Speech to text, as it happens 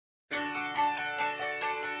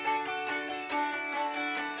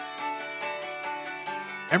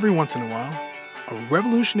Every once in a while, a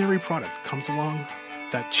revolutionary product comes along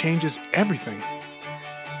that changes everything.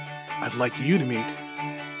 I'd like you to meet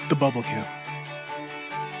the Bublcam.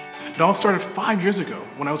 It all started 5 years ago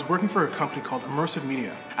when I was working for a company called Immersive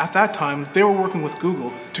Media. At that time, they were working with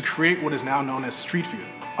Google to create what is now known as Street View.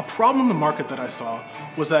 A problem in the market that I saw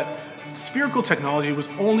was that spherical technology was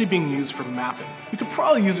only being used for mapping. We could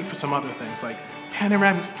probably use it for some other things like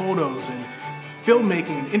panoramic photos and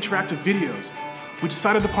filmmaking and interactive videos. We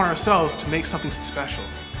decided upon ourselves to make something special.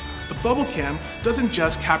 The Bublcam doesn't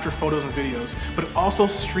just capture photos and videos, but it also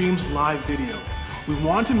streams live video. We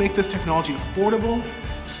want to make this technology affordable,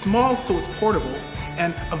 small so it's portable,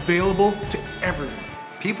 and available to everyone.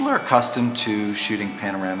 People are accustomed to shooting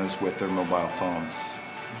panoramas with their mobile phones.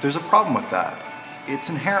 There's a problem with that. It's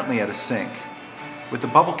inherently out of sync. With the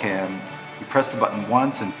Bublcam, you press the button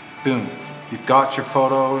once and boom, you've got your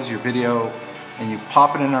photos, your video, and you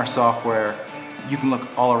pop it in our software. You can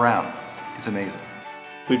look all around. It's amazing.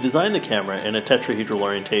 We've designed the camera in a tetrahedral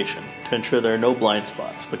orientation to ensure there are no blind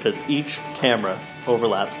spots because each camera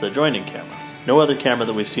overlaps the adjoining camera. No other camera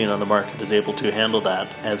that we've seen on the market is able to handle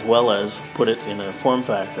that, as well as put it in a form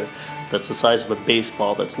factor that's the size of a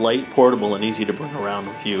baseball, that's light, portable, and easy to bring around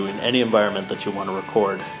with you in any environment that you want to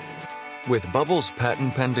record. With Bubble's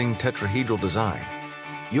patent-pending tetrahedral design,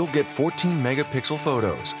 you'll get 14 megapixel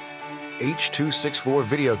photos, H.264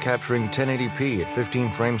 video capturing 1080p at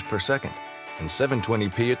 15 frames per second, and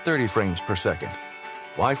 720p at 30 frames per second,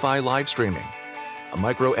 Wi-Fi live streaming, a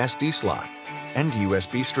micro SD slot, and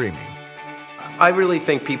USB streaming. I really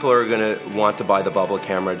think people are going to want to buy the Bubble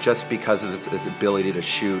camera just because of its ability to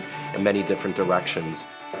shoot in many different directions.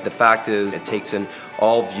 The fact is, it takes in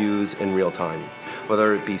all views in real time,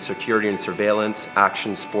 whether it be security and surveillance,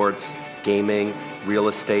 action sports, gaming, real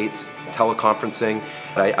estates, teleconferencing.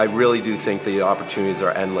 I really do think the opportunities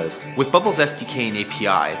are endless. With Bubble's SDK and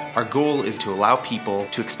API, our goal is to allow people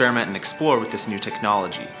to experiment and explore with this new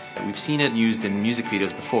technology. We've seen it used in music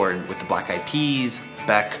videos before with the Black Eyed Peas,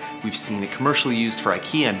 Beck. We've seen it commercially used for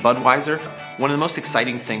IKEA and Budweiser. One of the most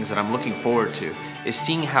exciting things that I'm looking forward to is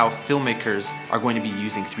seeing how filmmakers are going to be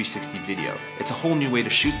using 360 video. It's a whole new way to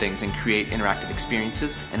shoot things and create interactive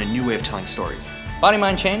experiences and a new way of telling stories. Body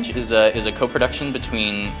Mind Change is a co-production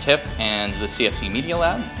between TIFF and the CFC Media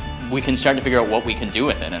Lab. We can start to figure out what we can do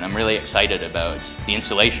with it, and I'm really excited about the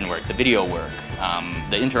installation work, the video work,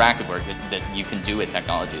 the interactive work that you can do with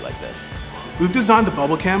technology like this. We've designed the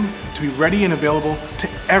Bublcam to be ready and available to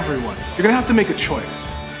everyone. You're gonna have to make a choice.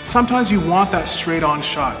 Sometimes you want that straight-on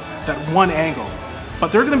shot, that one angle,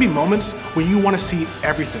 but there are gonna be moments when you wanna see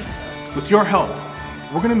everything. With your help,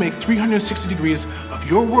 we're gonna make 360 degrees of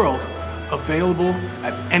your world available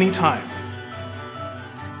at any time.